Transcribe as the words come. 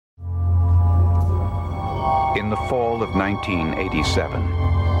In the fall of 1987,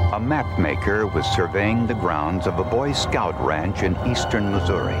 a map maker was surveying the grounds of a Boy Scout ranch in eastern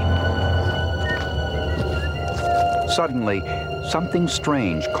Missouri. Suddenly, something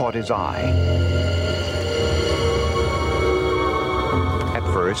strange caught his eye. At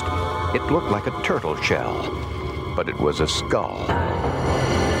first, it looked like a turtle shell, but it was a skull.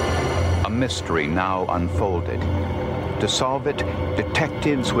 A mystery now unfolded. To solve it,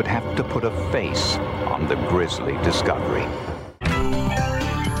 detectives would have to put a face on the grisly discovery.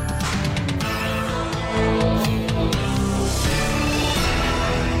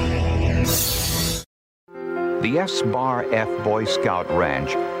 The S-Bar-F Boy Scout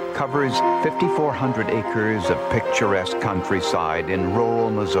Ranch covers 5,400 acres of picturesque countryside in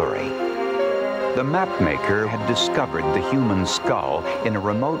rural Missouri. The mapmaker had discovered the human skull in a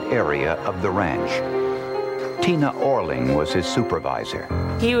remote area of the ranch. Tina Orling was his supervisor.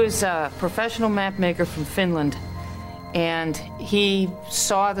 He was a professional mapmaker from Finland, and he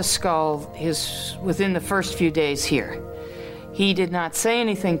saw the skull within the first few days here. He did not say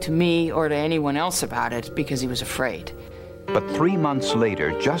anything to me or to anyone else about it because he was afraid. But 3 months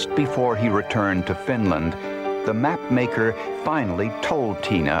later, just before he returned to Finland, the mapmaker finally told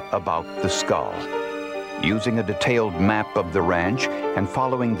Tina about the skull. Using a detailed map of the ranch and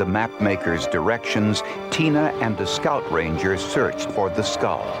following the mapmaker's directions, Tina and the scout ranger searched for the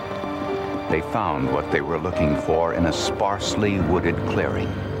skull. They found what they were looking for in a sparsely wooded clearing.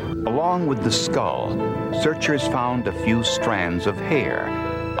 Along with the skull, searchers found a few strands of hair,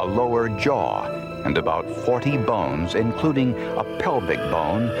 a lower jaw, and about 40 bones, including a pelvic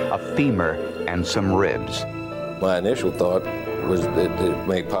bone, a femur, and some ribs. My initial thought was that it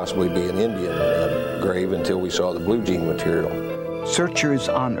may possibly be an Indian grave until we saw the blue jean material. Searchers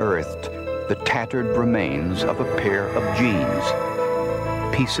unearthed the tattered remains of a pair of jeans,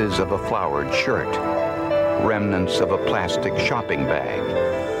 pieces of a flowered shirt, remnants of a plastic shopping bag,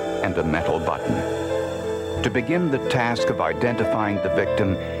 and a metal button. To begin the task of identifying the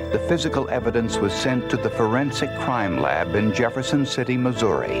victim, the physical evidence was sent to the Forensic Crime Lab in Jefferson City,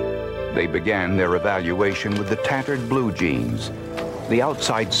 Missouri. They began their evaluation with the tattered blue jeans. The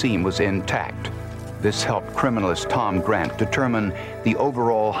outside seam was intact. This helped criminalist Tom Grant determine the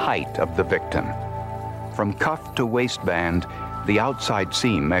overall height of the victim. From cuff to waistband, the outside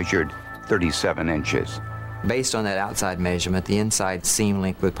seam measured 37 inches. Based on that outside measurement, the inside seam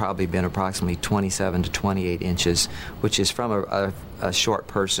length would probably have been approximately 27 to 28 inches, which is from a short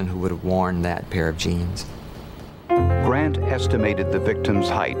person who would have worn that pair of jeans. Grant estimated the victim's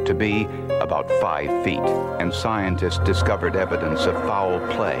height to be about 5 feet, and scientists discovered evidence of foul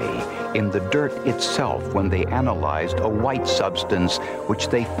play in the dirt itself when they analyzed a white substance which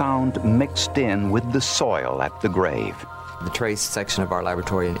they found mixed in with the soil at the grave. The trace section of our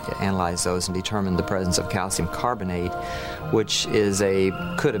laboratory analyzed those and determined the presence of calcium carbonate, which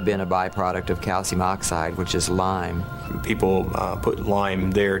could have been a byproduct of calcium oxide, which is lime. People put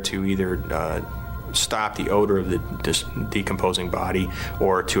lime there to either stop the odor of the decomposing body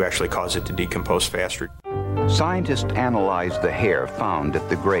or to actually cause it to decompose faster. Scientists analyzed the hair found at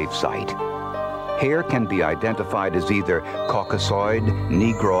the grave site. Hair can be identified as either Caucasoid,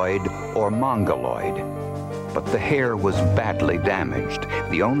 Negroid, or Mongoloid. But the hair was badly damaged.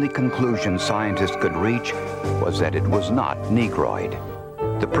 The only conclusion scientists could reach was that it was not Negroid.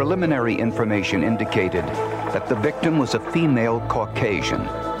 The preliminary information indicated that the victim was a female Caucasian.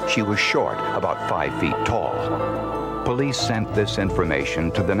 She was short, about 5 feet tall. Police sent this information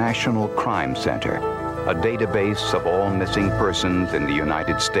to the National Crime Center, a database of all missing persons in the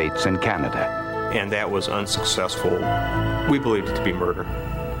United States and Canada. And that was unsuccessful. We believed it to be murder.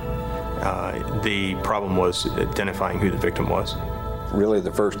 The problem was identifying who the victim was. Really,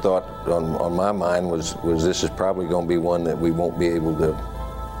 the first thought on my mind was this is probably going to be one that we won't be able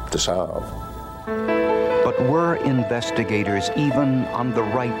to solve. But were investigators even on the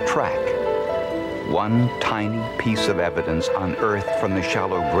right track? One tiny piece of evidence unearthed from the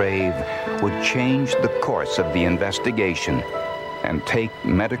shallow grave would change the course of the investigation and take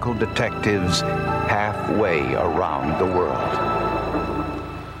medical detectives halfway around the world.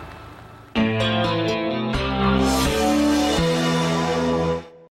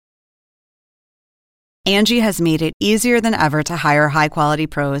 Angie has made it easier than ever to hire high-quality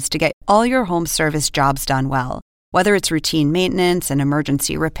pros to get all your home service jobs done well. Whether it's routine maintenance, an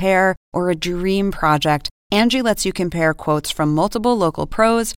emergency repair, or a dream project, Angie lets you compare quotes from multiple local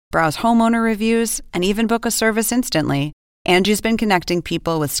pros, browse homeowner reviews, and even book a service instantly. Angie's been connecting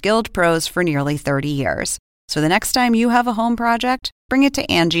people with skilled pros for nearly 30 years. So the next time you have a home project, bring it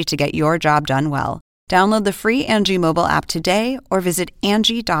to Angie to get your job done well. Download the free Angie mobile app today or visit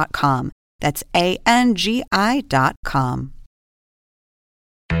Angie.com. That's ANGI.com.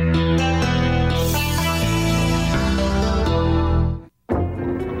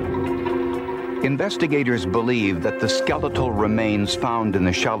 Investigators believe that the skeletal remains found in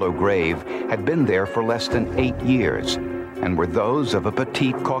the shallow grave had been there for less than 8 years and were those of a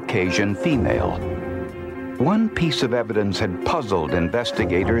petite Caucasian female. One piece of evidence had puzzled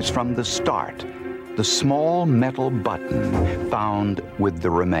investigators from the start: the small metal button found with the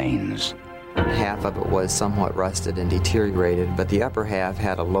remains. Half of it was somewhat rusted and deteriorated, but the upper half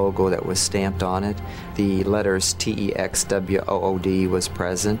had a logo that was stamped on it. The letters TEXWOOD was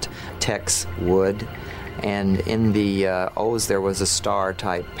present, Tex Wood, and in the O's there was a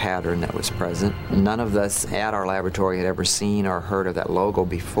star-type pattern that was present. None of us at our laboratory had ever seen or heard of that logo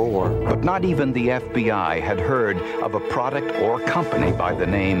before. But not even the FBI had heard of a product or company by the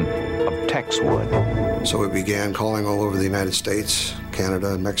name of Texwood. So we began calling all over the United States,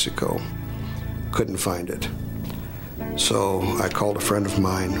 Canada, and Mexico. Couldn't find it. So I called a friend of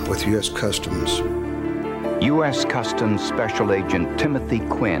mine with U.S. Customs. U.S. Customs Special Agent Timothy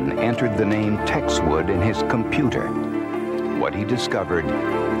Quinn entered the name Texwood in his computer. What he discovered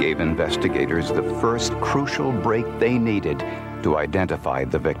gave investigators the first crucial break they needed to identify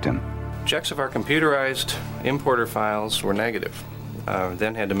the victim. Checks of our computerized importer files were negative.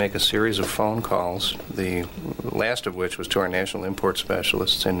 Then had to make a series of phone calls, the last of which was to our national import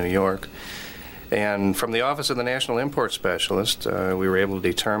specialists in New York. And from the Office of the National Import Specialist, we were able to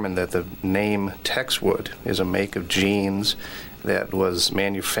determine that the name Texwood is a make of jeans that was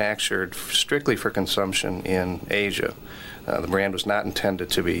manufactured strictly for consumption in Asia. The brand was not intended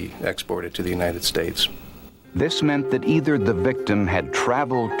to be exported to the United States. This meant that either the victim had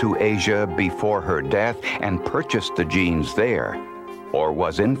traveled to Asia before her death and purchased the jeans there, or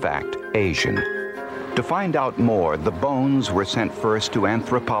was in fact Asian. To find out more, the bones were sent first to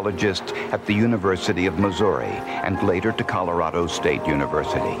anthropologists at the University of Missouri and later to Colorado State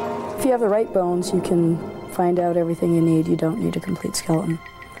University. If you have the right bones, you can find out everything you need. You don't need a complete skeleton.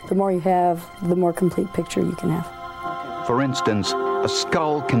 The more you have, the more complete picture you can have. For instance, a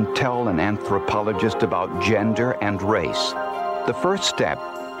skull can tell an anthropologist about gender and race. The first step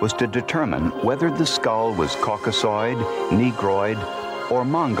was to determine whether the skull was Caucasoid, Negroid, or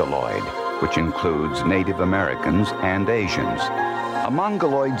Mongoloid, which includes Native Americans and Asians. A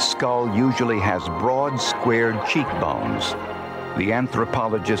Mongoloid skull usually has broad, squared cheekbones. The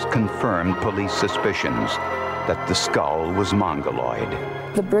anthropologist confirmed police suspicions that the skull was Mongoloid.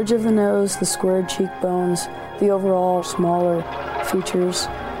 The bridge of the nose, the squared cheekbones, the overall smaller features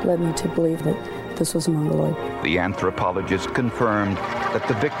led me to believe that this was a Mongoloid. The anthropologist confirmed that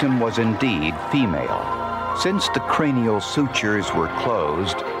the victim was indeed female. Since the cranial sutures were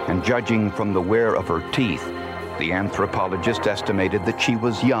closed, and judging from the wear of her teeth, the anthropologist estimated that she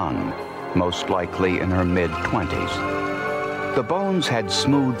was young, most likely in her mid-20s. The bones had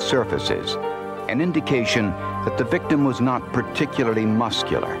smooth surfaces, an indication that the victim was not particularly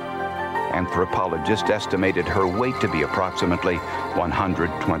muscular. Anthropologists estimated her weight to be approximately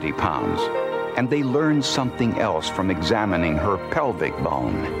 120 pounds, and they learned something else from examining her pelvic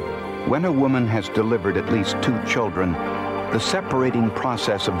bone. When a woman has delivered at least 2 children, the separating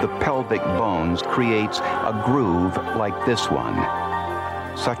process of the pelvic bones creates a groove like this one.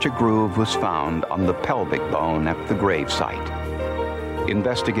 Such a groove was found on the pelvic bone at the gravesite.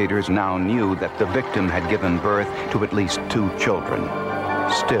 Investigators now knew that the victim had given birth to at least 2 children.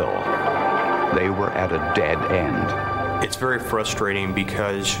 Still, they were at a dead end. It's very frustrating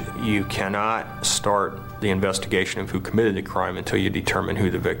because you cannot start the investigation of who committed the crime until you determine who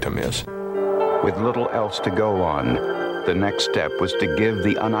the victim is. With little else to go on, the next step was to give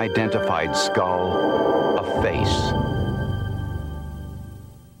the unidentified skull a face.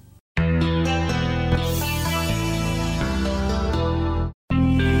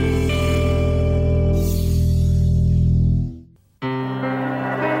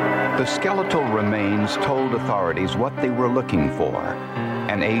 The skeletal remains told authorities what they were looking for: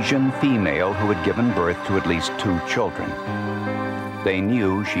 an Asian female who had given birth to at least 2 children. They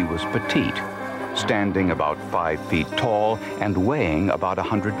knew she was petite, standing about 5 feet tall and weighing about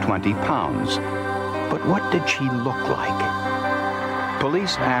 120 pounds. But what did she look like?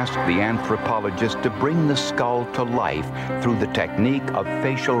 Police asked the anthropologist to bring the skull to life through the technique of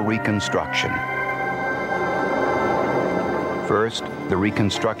facial reconstruction. First, the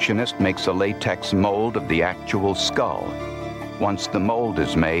reconstructionist makes a latex mold of the actual skull. Once the mold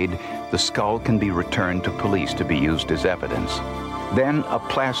is made, the skull can be returned to police to be used as evidence. Then a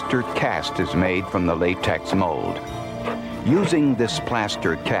plaster cast is made from the latex mold. Using this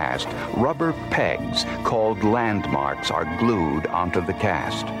plaster cast, rubber pegs called landmarks are glued onto the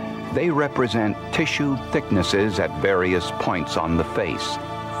cast. They represent tissue thicknesses at various points on the face.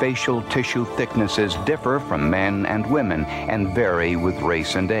 Facial tissue thicknesses differ from men and women and vary with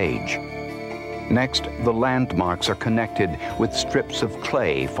race and age. Next, the landmarks are connected with strips of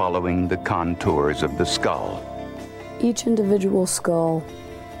clay following the contours of the skull. Each individual skull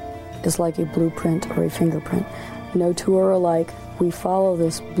is like a blueprint or a fingerprint. No two are alike. We follow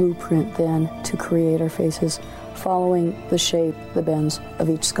this blueprint then to create our faces, following the shape, the bends of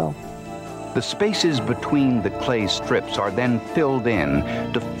each skull. The spaces between the clay strips are then filled in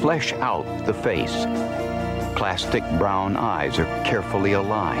to flesh out the face. Plastic brown eyes are carefully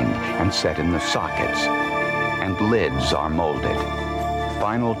aligned and set in the sockets, and lids are molded.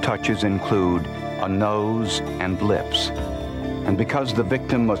 Final touches include a nose and lips. And because the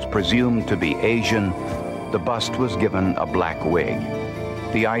victim was presumed to be Asian, the bust was given a black wig.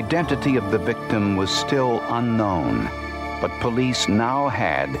 The identity of the victim was still unknown, but police now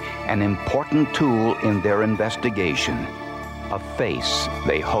had an important tool in their investigation, a face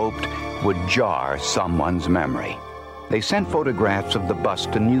they hoped would jar someone's memory. They sent photographs of the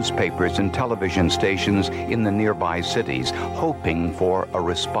bust to newspapers and television stations in the nearby cities, hoping for a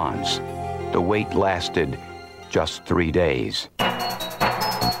response. The wait lasted just 3 days.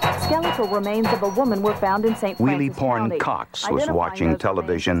 Skeletal remains of a woman were found in St. Francis Wheelie Porn County. Cox was watching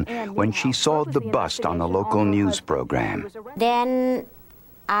television when she saw the bust on a local news program. Then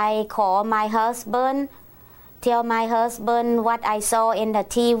I called my husband, tell my husband what I saw in the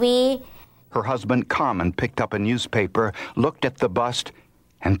TV. Her husband Carmen picked up a newspaper, looked at the bust,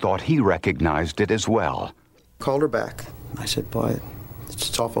 and thought he recognized it as well. Called her back. I said, boy,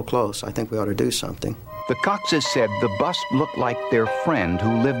 it's awful close. I think we ought to do something. The Coxes said the bust looked like their friend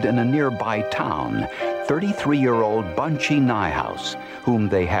who lived in a nearby town, 33-year-old Bunchy Nyhouse, whom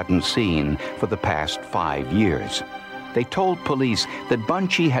they hadn't seen for the past 5 years. They told police that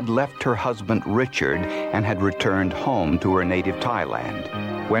Bunchy had left her husband Richard and had returned home to her native Thailand.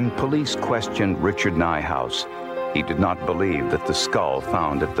 When police questioned Richard Nyhouse, he did not believe that the skull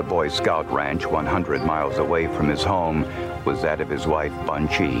found at the Boy Scout ranch 100 miles away from his home was that of his wife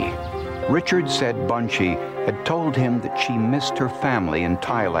Bunchy. Richard said Bunchy had told him that she missed her family in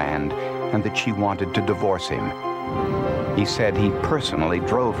Thailand and that she wanted to divorce him. He said he personally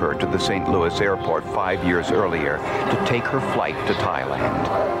drove her to the St. Louis airport 5 years earlier to take her flight to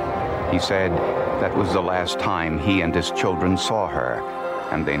Thailand. He said that was the last time he and his children saw her,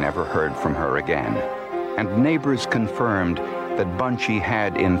 and they never heard from her again. And neighbors confirmed that Bunchy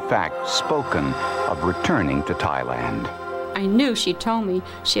had, in fact, spoken of returning to Thailand. I knew she told me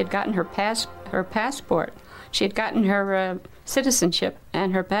she had gotten her passport. She had gotten her citizenship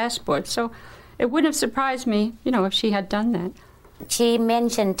and her passport. So it wouldn't have surprised me, if she had done that. She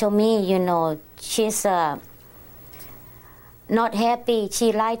mentioned to me, she's not happy.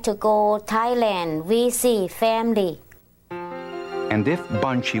 She like to go Thailand, visit family. And if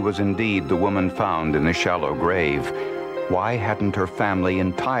Bunchy was indeed the woman found in the shallow grave, why hadn't her family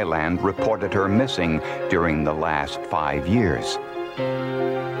in Thailand reported her missing during the last 5 years?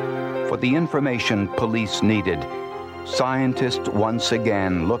 For the information police needed, scientists once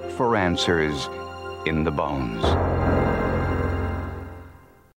again looked for answers in the bones.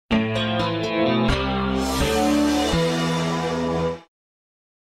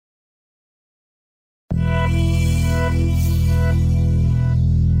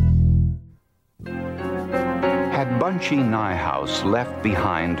 Bunchy Nyhouse left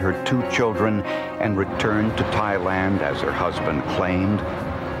behind her 2 children and returned to Thailand as her husband claimed?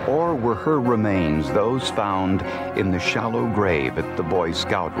 Or were her remains those found in the shallow grave at the Boy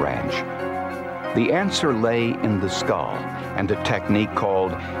Scout ranch? The answer lay in the skull and a technique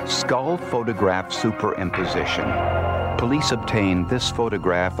called skull photograph superimposition. Police obtained this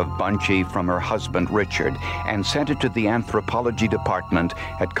photograph of Bunchy from her husband Richard and sent it to the anthropology department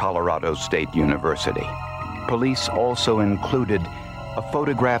at Colorado State University. Police also included a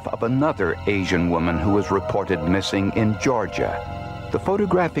photograph of another Asian woman who was reported missing in Georgia. The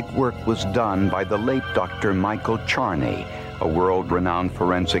photographic work was done by the late Dr. Michael Charney, a world-renowned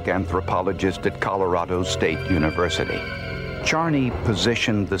forensic anthropologist at Colorado State University. Charney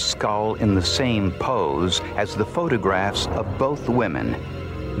positioned the skull in the same pose as the photographs of both women,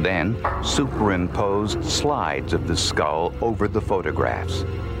 then superimposed slides of the skull over the photographs.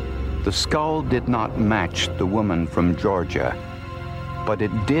 The skull did not match the woman from Georgia, but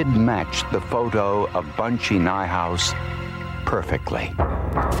it did match the photo of Bunchy Nyhouse perfectly.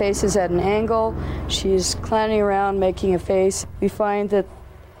 Face is at an angle. She's clowning around making a face. We find that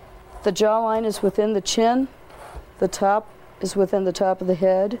the jawline is within the chin, the top is within the top of the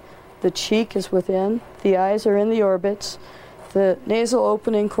head, the cheek is within, the eyes are in the orbits, The nasal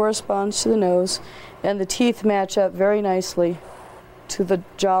opening corresponds to the nose, and the teeth match up very nicely to the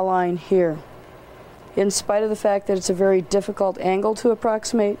jawline here. In spite of the fact that it's a very difficult angle to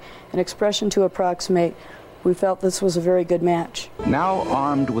approximate and expression to approximate, we felt this was a very good match. Now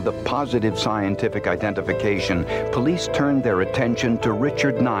armed with a positive scientific identification, police turned their attention to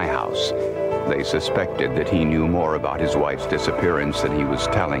Richard Nyhouse. They suspected that he knew more about his wife's disappearance than he was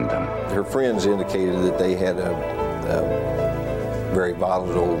telling them. Her friends indicated that they had a very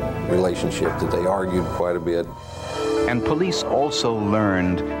volatile relationship, that they argued quite a bit. And police also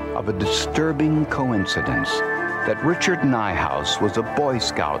learned of a disturbing coincidence, that Richard Nyhouse was a Boy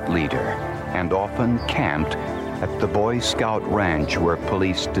Scout leader and often camped at the Boy Scout ranch where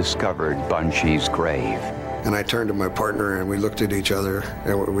police discovered Bunchy's grave. And I turned to my partner and we looked at each other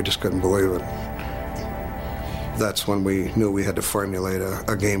and we just couldn't believe it. That's when we knew we had to formulate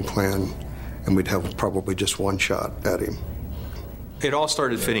a game plan, and we'd have probably just one shot at him. It all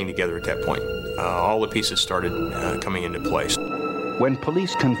started fitting together at that point. All the pieces started coming into place. When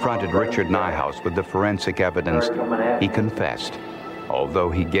police confronted Richard Nyhouse with the forensic evidence, he confessed, although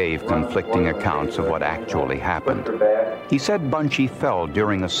he gave conflicting accounts of what actually happened. He said Bunchy fell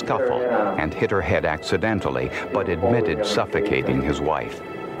during a scuffle and hit her head accidentally, but admitted suffocating his wife.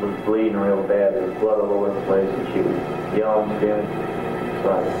 Was bleeding real bad. There was blood all over the place, and she was yelling, screaming.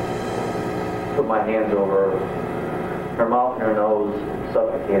 So I put my hands over her mouth and her nose,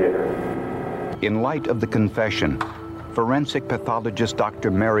 suffocated her. In light of the confession, forensic pathologist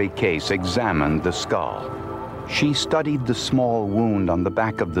Dr. Mary Case examined the skull. She studied the small wound on the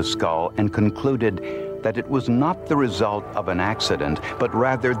back of the skull and concluded that it was not the result of an accident, but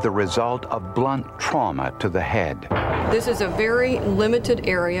rather the result of blunt trauma to the head. This is a very limited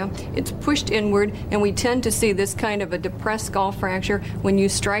area. It's pushed inward, and we tend to see this kind of a depressed skull fracture when you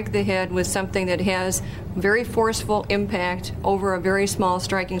strike the head with something that has very forceful impact over a very small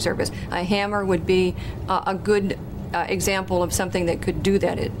striking surface. A hammer would be a good example of something that could do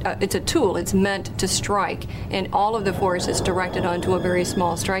that. It's a tool. It's meant to strike, and all of the force is directed onto a very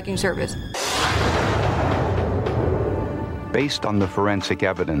small striking surface. Based on the forensic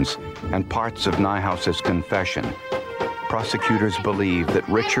evidence and parts of Nyhouse's confession, prosecutors believe that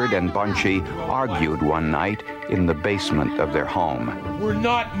Richard and Bunchy argued one night in the basement of their home. We're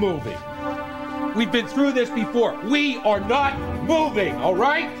not moving. We've been through this before. We are not moving, all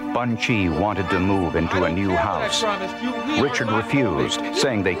right? Bunchy wanted to move into a new house. Richard refused,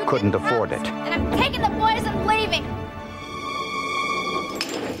 saying they couldn't afford it. And I'm taking the boys and leaving.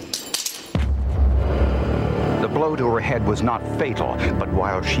 The blow to her head was not fatal, but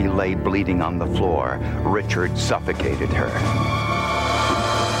while she lay bleeding on the floor, Richard suffocated her.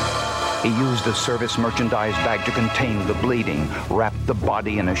 He used a service merchandise bag to contain the bleeding, wrapped the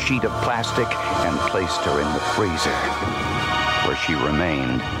body in a sheet of plastic, and placed her in the freezer, where she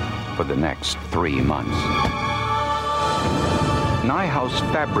remained for the next 3 months. Nyhouse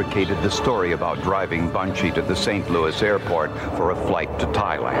fabricated the story about driving Bunchy to the St. Louis airport for a flight to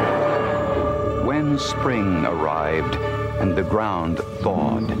Thailand. When spring arrived and the ground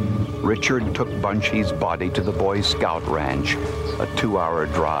thawed, Richard took Bunchy's body to the Boy Scout ranch, a 2-hour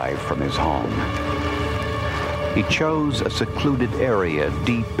drive from his home. He chose a secluded area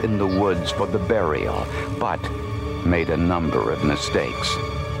deep in the woods for the burial, but made a number of mistakes.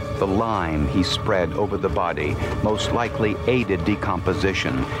 The lime he spread over the body most likely aided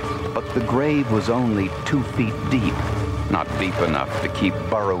decomposition, but the grave was only 2 feet deep, not deep enough to keep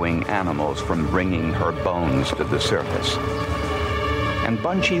burrowing animals from bringing her bones to the surface. And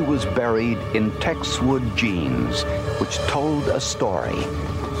Bunchy was buried in Texwood jeans, which told a story,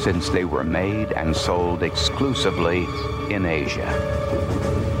 since they were made and sold exclusively in Asia.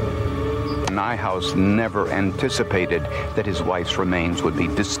 Nyhouse never anticipated that his wife's remains would be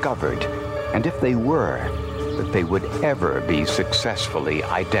discovered, and if they were, that they would ever be successfully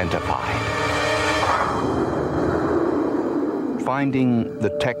identified. Finding the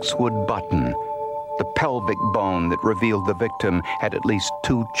Texwood button, the pelvic bone that revealed the victim had at least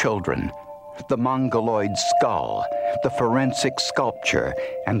 2 children, the mongoloid skull, the forensic sculpture,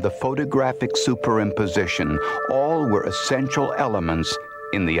 and the photographic superimposition all were essential elements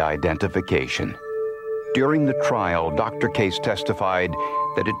in the identification. During the trial, Dr. Case testified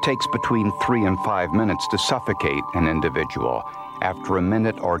that it takes between 3 and 5 minutes to suffocate an individual. After a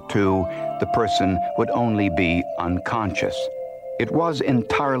minute or 2, the person would only be unconscious. It was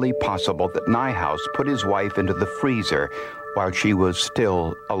entirely possible that Nyhouse put his wife into the freezer while she was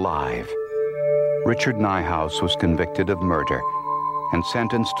still alive. Richard Nyhouse was convicted of murder and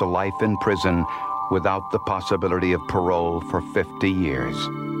sentenced to life in prison without the possibility of parole for 50 years.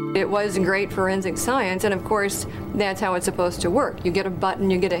 It was great forensic science, and of course, that's how it's supposed to work. You get a button,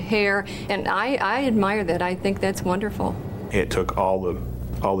 you get a hair, and I admire that. I think that's wonderful. It took all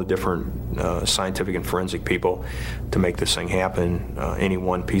the different scientific and forensic people to make this thing happen, any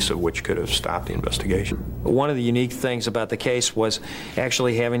one piece of which could have stopped the investigation. One of the unique things about the case was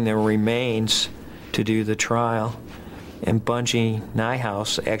actually having the remains to do the trial, and Bungie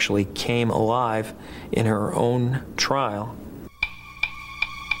Nyhouse actually came alive in her own trial.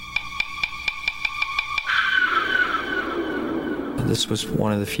 This was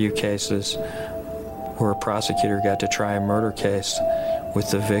one of the few cases where a prosecutor got to try a murder case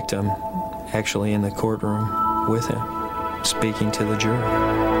with the victim actually in the courtroom with him, speaking to the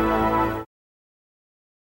jury.